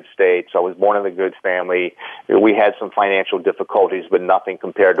United States, I was born in a good family, we had some financial difficulties, but nothing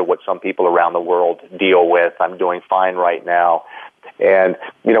compared to what some people around the world deal with. I'm doing fine right now, and,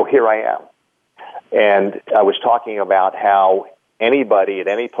 here I am. And I was talking about how anybody at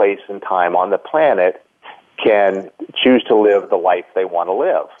any place and time on the planet can choose to live the life they want to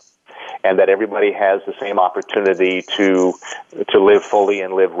live, and that everybody has the same opportunity to live fully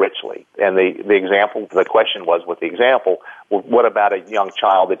and live richly. And the question was, with the example, well, what about a young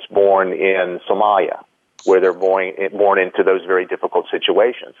child that's born in Somalia, where they're born into those very difficult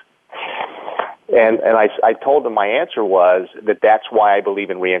situations? And I told them my answer was that's why I believe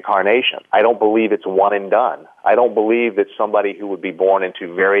in reincarnation. I don't believe it's one and done. I don't believe that somebody who would be born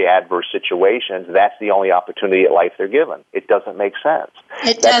into very adverse situations, that's the only opportunity at life they're given. It doesn't make sense.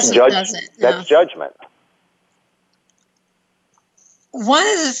 Does it? No. That's judgment. One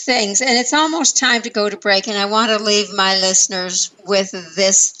of the things, and it's almost time to go to break, and I want to leave my listeners with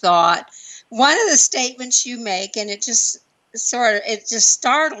this thought. One of the statements you make, and it just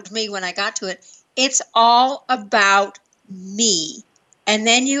startled me when I got to it. It's all about me. And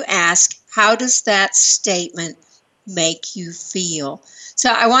then you ask, how does that statement make you feel?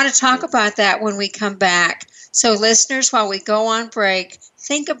 So I want to talk about that when we come back. So listeners, while we go on break,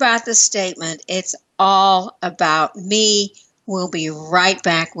 think about the statement. It's all about me. We'll be right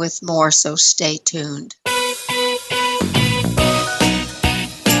back with more, so stay tuned.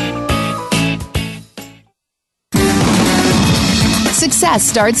 Success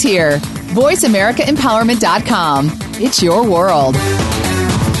starts here. VoiceAmericaEmpowerment.com. It's your world.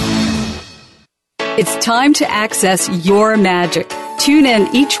 It's time to access your magic. Tune in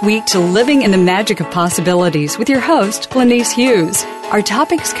each week to Living in the Magic of Possibilities with your host, Glenise Hughes. Our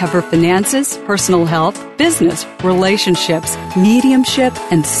topics cover finances, personal health, business, relationships, mediumship,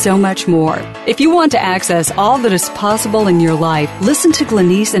 and so much more. If you want to access all that is possible in your life, listen to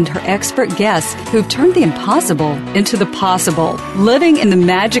Glenise and her expert guests who've turned the impossible into the possible. Living in the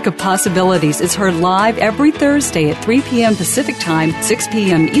Magic of Possibilities is heard live every Thursday at 3 p.m. Pacific Time, 6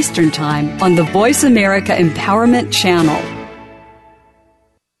 p.m. Eastern Time on the Voice America Empowerment Channel.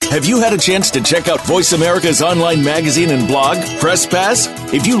 Have you had a chance to check out Voice America's online magazine and blog, Press Pass?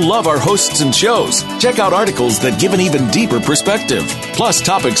 If you love our hosts and shows, check out articles that give an even deeper perspective. Plus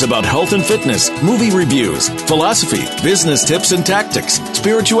topics about health and fitness, movie reviews, philosophy, business tips and tactics,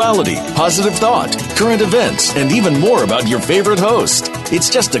 spirituality, positive thought, current events, and even more about your favorite host. It's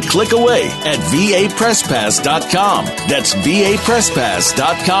just a click away at vapresspass.com. That's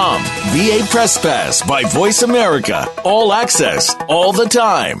vapresspass.com. VA Press Pass by Voice America. All access, all the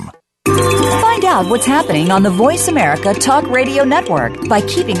time. Find out what's happening on the Voice America Talk Radio Network by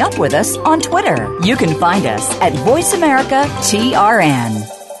keeping up with us on Twitter. You can find us at Voice America TRN.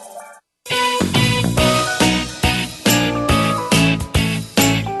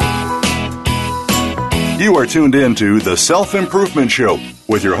 You are tuned in to The Self-Improvement Show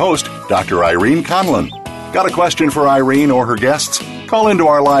with your host, Dr. Irene Conlon. Got a question for Irene or her guests? Call into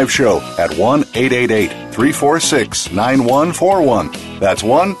our live show at 1-888-346-9141. That's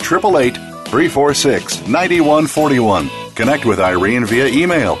 1-888-346-9141. Connect with Irene via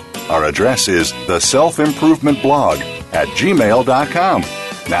email. Our address is theselfimprovementblog@gmail.com.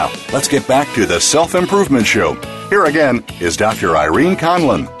 Now, let's get back to The Self-Improvement Show. Here again is Dr. Irene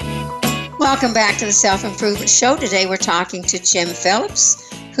Conlon. Welcome back to the Self-Improvement Show. Today we're talking to Jim Phillips,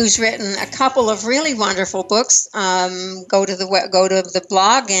 who's written a couple of really wonderful books. Go to the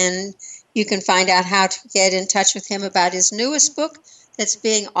blog and you can find out how to get in touch with him about his newest book that's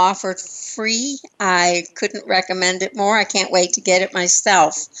being offered free. I couldn't recommend it more. I can't wait to get it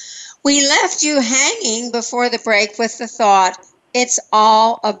myself. We left you hanging before the break with the thought, it's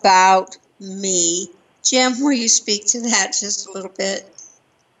all about me. Jim, will you speak to that just a little bit?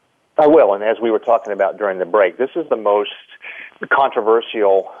 I will, and as we were talking about during the break, this is the most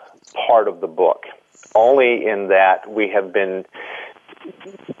controversial part of the book, only in that we have been,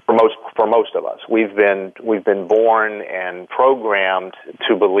 for most of us, we've been born and programmed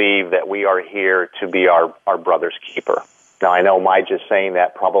to believe that we are here to be our brother's keeper. Now, I know my just saying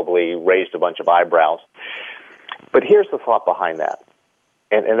that probably raised a bunch of eyebrows, but here's the thought behind that,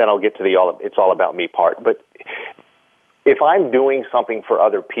 and then I'll get to the it's all about me part. But if I'm doing something for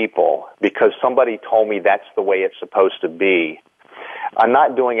other people because somebody told me that's the way it's supposed to be, I'm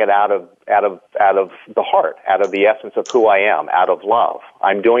not doing it out of the heart, out of the essence of who I am, out of love.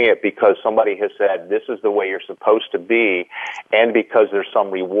 I'm doing it because somebody has said this is the way you're supposed to be, and because there's some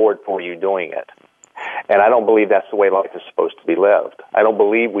reward for you doing it. And I don't believe that's the way life is supposed to be lived. I don't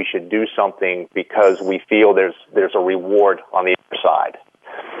believe we should do something because we feel there's a reward on the other side.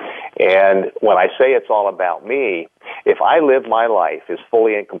 And when I say it's all about me, if I live my life as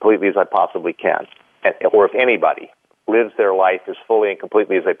fully and completely as I possibly can, or if anybody lives their life as fully and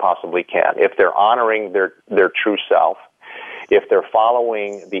completely as they possibly can, if they're honoring their true self, if they're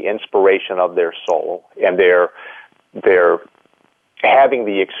following the inspiration of their soul, and they're having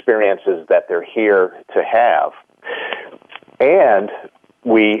the experiences that they're here to have, and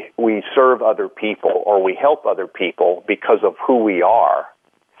we serve other people or we help other people because of who we are,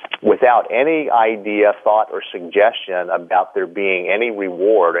 without any idea, thought, or suggestion about there being any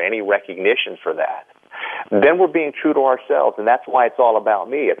reward or any recognition for that, then we're being true to ourselves, and that's why it's all about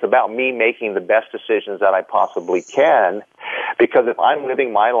me. It's about me making the best decisions that I possibly can, because if I'm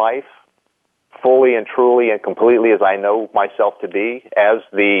living my life fully and truly and completely as I know myself to be, as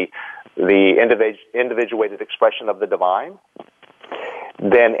the individuated expression of the divine,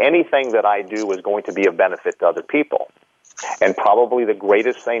 then anything that I do is going to be of benefit to other people. And probably the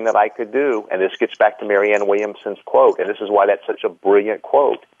greatest thing that I could do, and this gets back to Marianne Williamson's quote, and this is why that's such a brilliant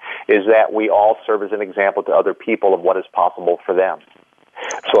quote, is that we all serve as an example to other people of what is possible for them.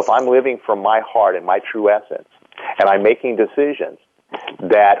 So if I'm living from my heart and my true essence, and I'm making decisions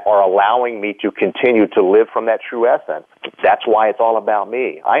that are allowing me to continue to live from that true essence, that's why it's all about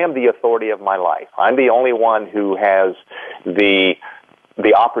me. I am the authority of my life. I'm the only one who has the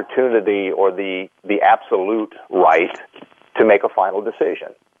opportunity or the absolute right to make a final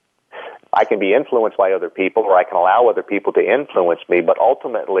decision. I can be influenced by other people, or I can allow other people to influence me, but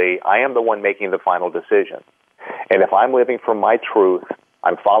ultimately I am the one making the final decision. And if I'm living from my truth,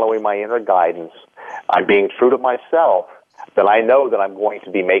 I'm following my inner guidance, I'm being true to myself, then I know that I'm going to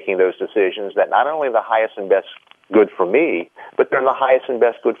be making those decisions that not only the highest and best good for me, but they're in the highest and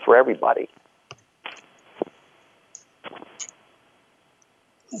best good for everybody.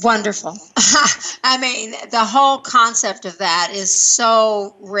 Wonderful. I mean, the whole concept of that is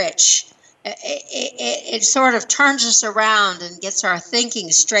so rich. It sort of turns us around and gets our thinking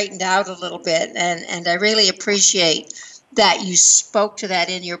straightened out a little bit. And I really appreciate that you spoke to that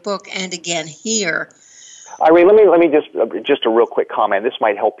in your book and again here. Irene, let me just a real quick comment. This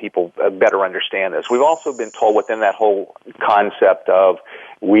might help people better understand this. We've also been told within that whole concept of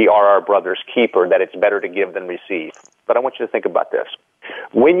we are our brother's keeper that it's better to give than receive. But I want you to think about this.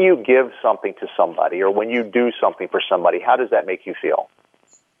 When you give something to somebody or when you do something for somebody, how does that make you feel?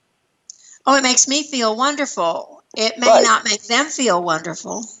 Oh, it makes me feel wonderful. It may not make them feel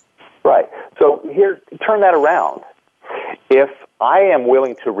wonderful. Right. So here, turn that around. If I am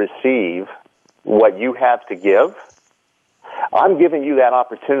willing to receive what you have to give, I'm giving you that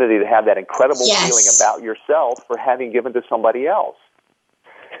opportunity to have that incredible feeling about yourself for having given to somebody else.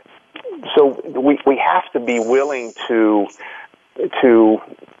 So we have to be willing to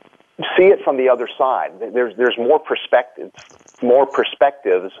see it from the other side. There's more perspectives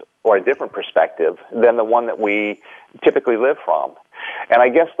or a different perspective than the one that we typically live from. And I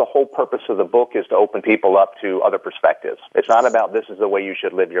guess the whole purpose of the book is to open people up to other perspectives. It's not about this is the way you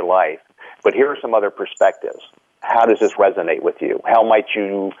should live your life, but here are some other perspectives. How does this resonate with you? How might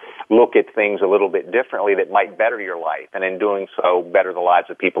you look at things a little bit differently that might better your life, and in doing so, better the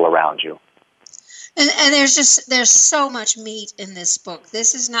lives of people around you? And there's so much meat in this book.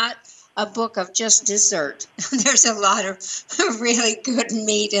 This is not a book of just dessert. There's a lot of really good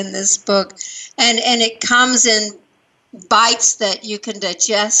meat in this book, and it comes in bites that you can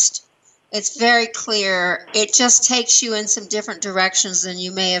digest. It's very clear. It just takes you in some different directions than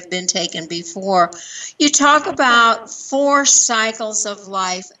you may have been taken before. You talk about 4 cycles of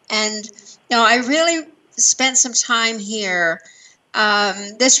life, and I really spent some time here.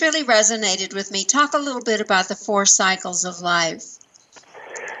 This really resonated with me. Talk a little bit about the 4 cycles of life.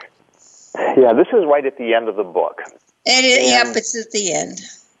 Yeah, this is right at the end of the book. Yep, it's at the end.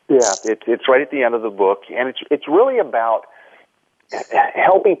 Yeah, it's right at the end of the book, and it's really about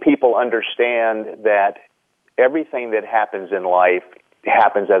helping people understand that everything that happens in life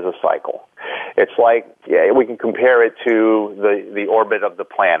happens as a cycle. It's like, we can compare it to the orbit of the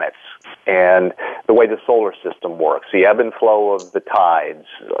planets and the way the solar system works, the ebb and flow of the tides,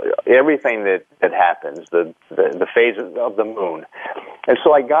 everything that happens, the phases of the moon. And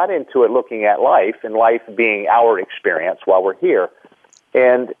so I got into it looking at life, and life being our experience while we're here,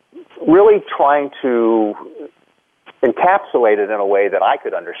 and really trying to encapsulate it in a way that I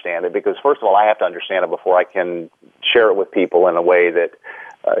could understand it, because first of all, I have to understand it before I can share it with people in a way that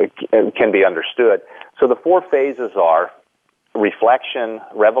can be understood. So the 4 phases are reflection,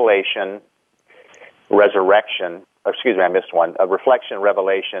 revelation, resurrection. Excuse me, I missed one. Reflection,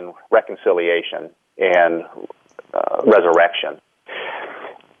 revelation, reconciliation, and resurrection.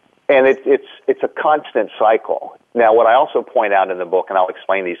 And it's a constant cycle. Now, what I also point out in the book, and I'll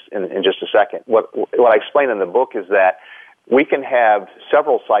explain these in just a second, what I explain in the book is that we can have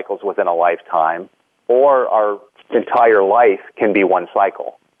several cycles within a lifetime, or our entire life can be one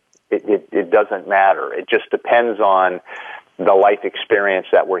cycle. It doesn't matter. It just depends on the life experience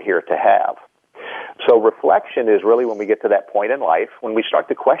that we're here to have. So reflection is really when we get to that point in life when we start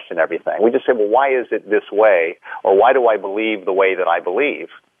to question everything. We just say, well, why is it this way? Or why do I believe the way that I believe?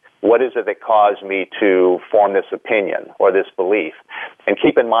 What is it that caused me to form this opinion or this belief? And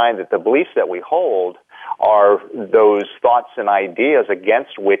keep in mind that the beliefs that we hold are those thoughts and ideas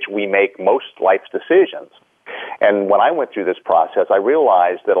against which we make most life's decisions. And when I went through this process, I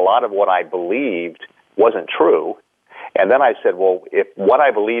realized that a lot of what I believed wasn't true. And then I said, well, if what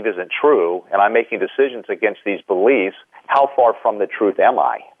I believe isn't true and I'm making decisions against these beliefs, how far from the truth am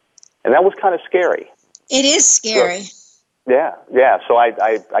I? And that was kind of scary. It is scary. Yeah. So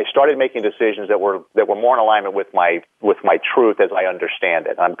I started making decisions that were more in alignment with my truth as I understand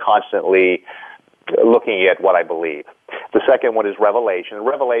it. I'm constantly looking at what I believe. The second one is revelation.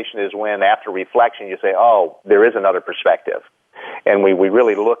 Revelation is when, after reflection, you say, oh, there is another perspective. And we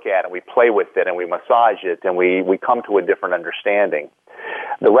really look at it, we play with it, and we massage it, and we come to a different understanding.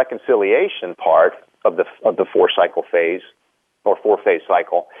 The reconciliation part of the 4-cycle phase, or 4-phase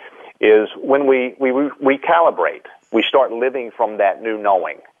cycle, is when we recalibrate. We start living from that new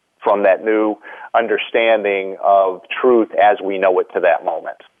knowing, from that new understanding of truth as we know it to that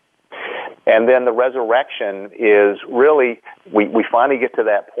moment. And then the resurrection is really, we finally get to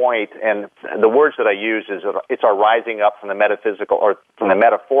that point, and the words that I use is it's our rising up from the metaphysical or from the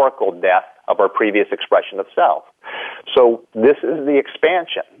metaphorical death of our previous expression of self. So this is the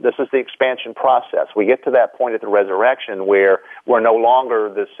expansion. This is the expansion process. We get to that point at the resurrection where we're no longer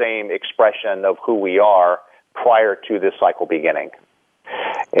the same expression of who we are prior to this cycle beginning.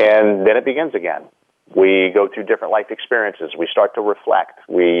 And then it begins again. We go through different life experiences. We start to reflect.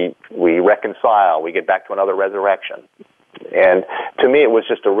 We reconcile. We get back to another resurrection. And to me, it was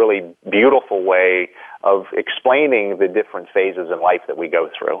just a really beautiful way of explaining the different phases in life that we go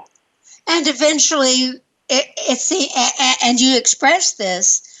through. And eventually, and you express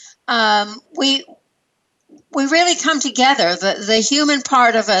this, we really come together. The human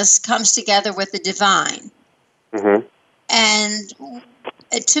part of us comes together with the divine. Mm-hmm.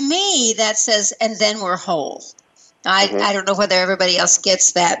 And to me, that says, and then we're whole. I don't know whether everybody else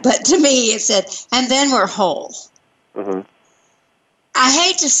gets that, but to me it said, and then we're whole. Mm-hmm. I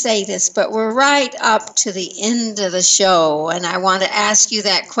hate to say this, but we're right up to the end of the show, and I want to ask you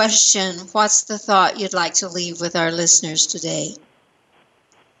that question. What's the thought you'd like to leave with our listeners today?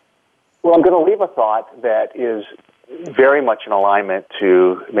 Well, I'm going to leave a thought that is very much in alignment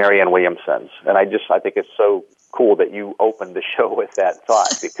to Marianne Williamson's, and I think it's so cool that you opened the show with that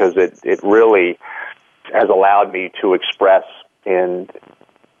thought, because it really has allowed me to express in,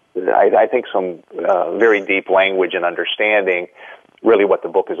 I think, some very deep language and understanding really what the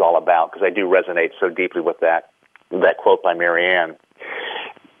book is all about, because I do resonate so deeply with that quote by Marianne.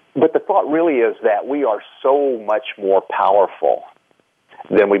 But the thought really is that we are so much more powerful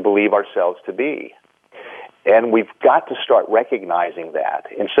than we believe ourselves to be. And we've got to start recognizing that.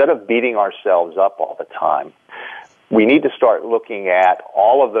 Instead of beating ourselves up all the time, we need to start looking at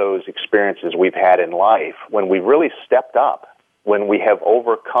all of those experiences we've had in life when we've really stepped up, when we have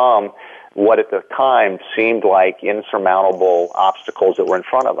overcome what at the time seemed like insurmountable obstacles that were in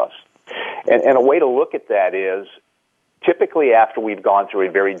front of us. And a way to look at that is, typically after we've gone through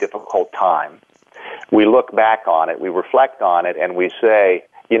a very difficult time, we look back on it, we reflect on it, and we say,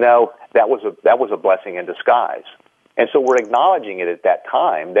 you know, that was a blessing in disguise. And so we're acknowledging it at that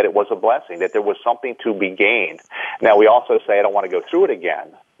time, that it was a blessing, that there was something to be gained. Now, we also say, I don't want to go through it again,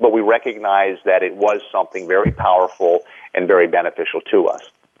 but we recognize that it was something very powerful and very beneficial to us.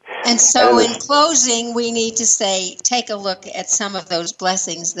 And so in closing, we need to say, take a look at some of those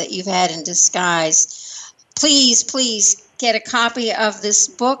blessings that you've had in disguise. Please get a copy of this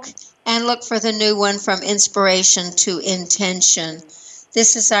book and look for the new one, From Inspiration to Intention.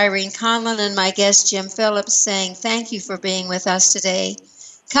 This is Irene Conlon and my guest Jim Phillips saying thank you for being with us today.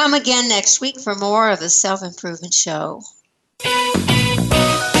 Come again next week for more of the Self-Improvement Show.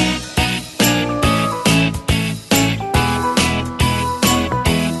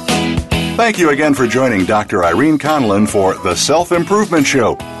 Thank you again for joining Dr. Irene Conlon for The Self-Improvement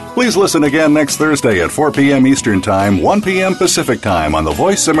Show. Please listen again next Thursday at 4 p.m. Eastern Time, 1 p.m. Pacific Time on the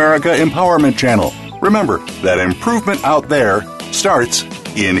Voice America Empowerment Channel. Remember that improvement out there starts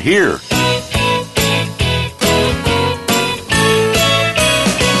in here.